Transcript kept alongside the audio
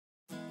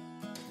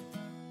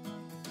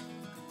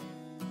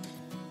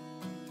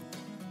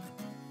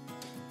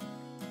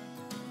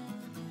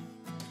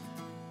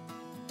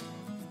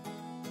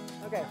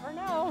Okay. Never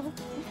know.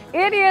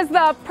 It is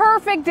the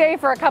perfect day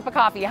for a cup of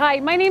coffee.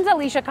 Hi, my name's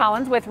Alisha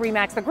Collins with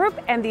Remax the Group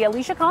and the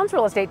Alisha Collins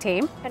Real Estate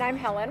Team. And I'm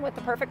Helen with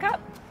the Perfect Cup.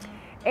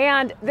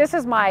 And this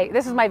is my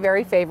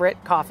very favorite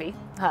coffee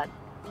hut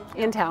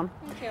in town.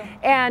 Thank you.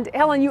 And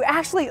Helen, you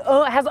actually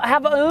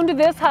have owned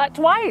this hut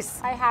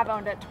twice. I have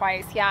owned it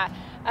twice, yeah.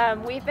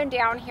 We've been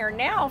down here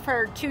now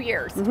for 2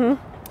 years.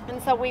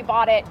 And so we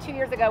bought it 2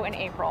 years ago in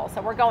April,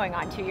 so we're going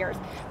on 2 years.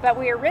 But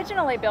we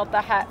originally built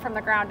the hut from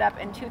the ground up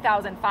in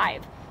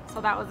 2005. So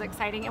that was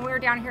exciting. And we were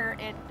down here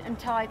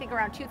until I think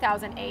around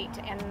 2008,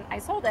 and I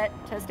sold it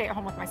to stay at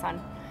home with my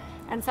son.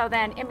 And so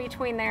then in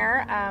between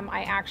there,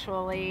 I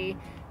actually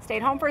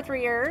stayed home for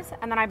 3 years,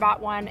 and then I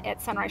bought one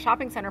at Sunrise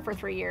Shopping Center for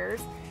 3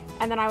 years.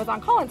 And then I was on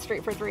Collins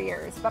Street for 3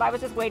 years. But I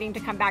was just waiting to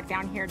come back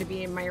down here to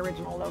be in my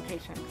original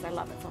location because I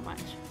love it so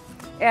much.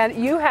 And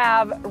you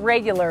have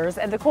regulars,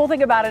 and the cool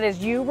thing about it is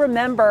you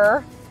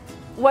remember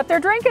what their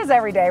drink is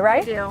every day,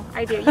 right?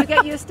 I do. You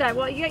get used to,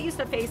 well, you get used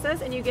to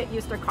faces and you get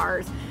used to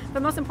cars.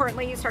 But most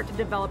importantly, you start to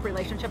develop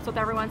relationships with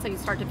everyone, so you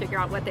start to figure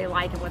out what they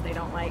like and what they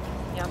don't like.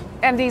 Yep.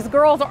 And these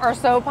girls are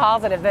so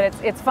positive that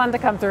it's fun to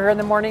come through here in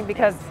the morning,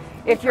 because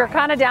if you're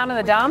kind of down in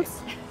the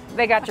dumps,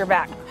 they got your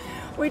back.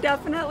 We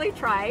definitely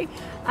try,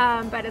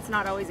 but it's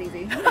not always easy,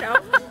 you know?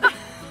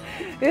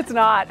 It's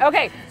not.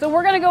 Okay, so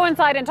we're gonna go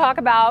inside and talk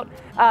about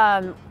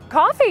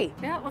coffee.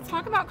 Yeah, let's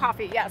talk about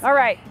coffee, yes. All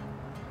right.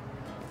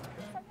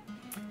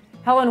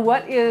 Helen,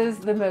 what is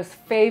the most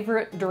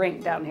favorite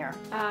drink down here?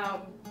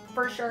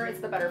 For sure, it's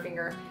the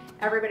Butterfinger.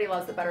 Everybody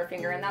loves the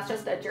Butterfinger, and that's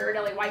just a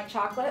Ghirardelli white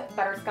chocolate,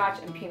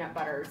 butterscotch, and peanut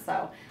butter.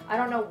 So I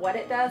don't know what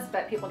it does,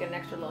 but people get an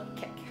extra little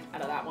kick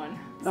out of that one.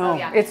 So,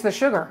 yeah. It's the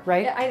sugar,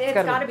 right? Yeah, it's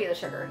gotta be the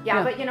sugar.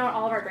 Yeah, but you know,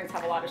 all of our drinks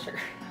have a lot of sugar.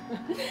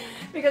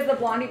 Because the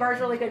Blondie bar is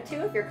really good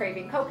too if you're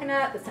craving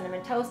coconut. The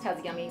cinnamon toast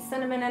has yummy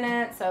cinnamon in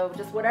it. So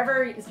just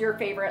whatever is your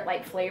favorite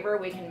like flavor,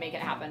 we can make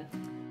it happen.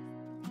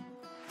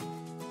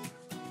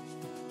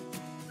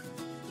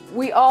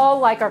 We all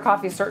like our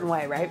coffee a certain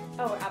way, right?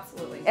 Oh,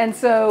 absolutely. And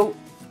so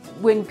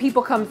when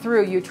people come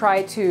through, you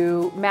try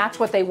to match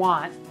what they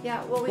want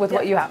with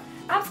what you have.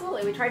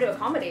 Absolutely, we try to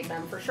accommodate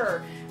them for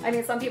sure. I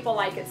mean, some people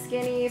like it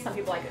skinny, some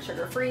people like it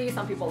sugar-free,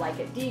 some people like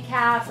it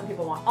decaf, some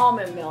people want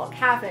almond milk,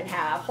 half and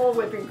half, whole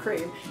whipping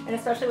cream. And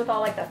especially with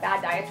all like the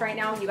fad diets right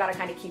now, you gotta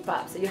kind of keep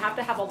up. So you have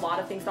to have a lot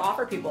of things to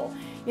offer people.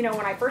 You know,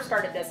 when I first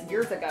started this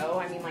years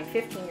ago, I mean like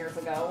 15 years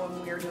ago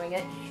when we were doing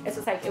it, it's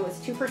just like it was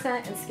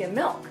 2% and skim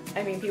milk.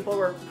 I mean, people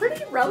were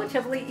pretty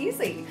relatively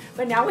easy.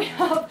 But now we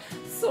have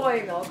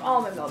soy milk,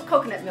 almond milk,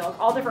 coconut milk,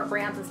 all different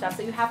brands and stuff.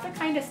 So you have to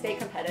kind of stay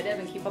competitive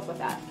and keep up with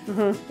that.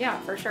 Yeah,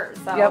 for sure.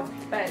 So,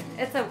 but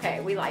it's okay.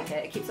 We like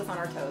it. It keeps us on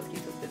our toes,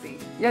 keeps us busy.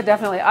 Yeah,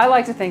 definitely. I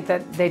like to think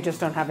that they just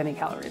don't have any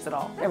calories at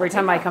all. Every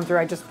time I come through,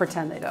 I just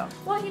pretend they don't.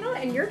 Well, you know,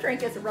 and your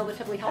drink is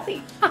relatively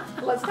healthy.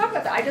 Let's talk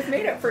about that. I just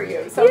made it for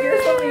you. So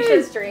here's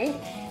Alisha's drink.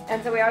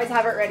 And so we always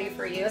have it ready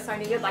for you. So I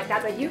knew you'd like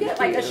that. But you get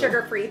like a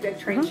sugar-free big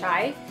tray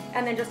chai,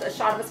 and then just a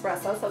shot of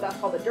espresso. So that's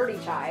called a dirty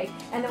chai.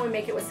 And then we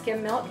make it with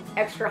skim milk,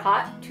 extra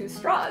hot, 2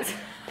 straws.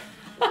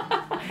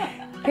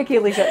 Picky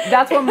Alisha.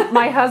 That's what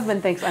my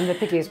husband thinks I'm the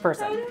pickiest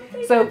person.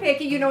 So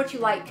picky, you know what you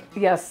like.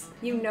 Yes.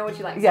 You know what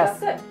you like. Yes.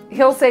 So that's good.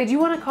 He'll say, "Do you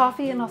want a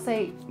coffee?" And I'll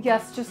say,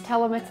 "Yes, just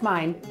tell him it's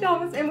mine."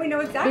 No, and we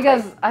know exactly.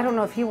 Because I don't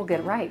know if he will get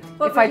it right.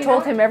 Well, if I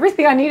told him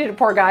everything I needed,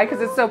 poor guy,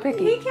 because it's so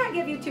picky. He can't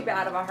give you too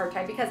bad of a hard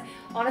time, because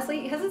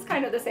honestly, his is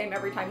kind of the same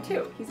every time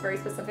too. He's very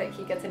specific.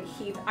 He gets an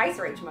Heath Ice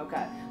Rage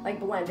mocha, like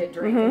blended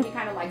drink, and he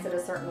kind of likes it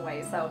a certain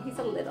way. So he's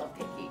a little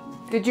picky.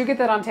 Did you get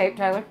that on tape,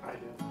 Tyler? I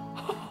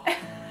did.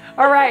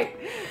 All right.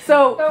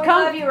 So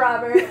love you,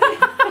 Robert.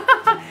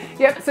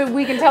 Yep. So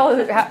we can tell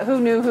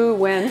who knew who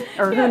when,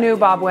 or who knew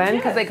Bob when,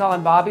 because they call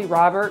him Bobby,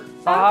 Robert,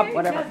 Bob,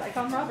 whatever. Yes, I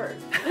call him Robert.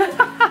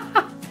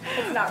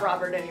 It's not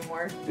Robert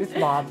anymore. It's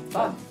Bob.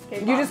 Bob. Okay,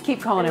 You Bob. just keep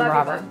calling him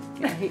Robert.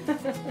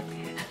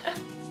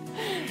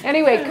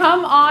 Anyway,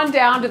 come on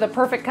down to the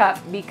Perfect Cup,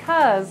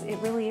 because it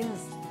really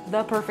is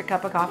the perfect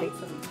cup of coffee.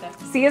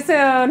 See you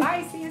soon.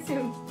 Bye. See you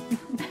soon.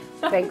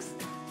 Thanks.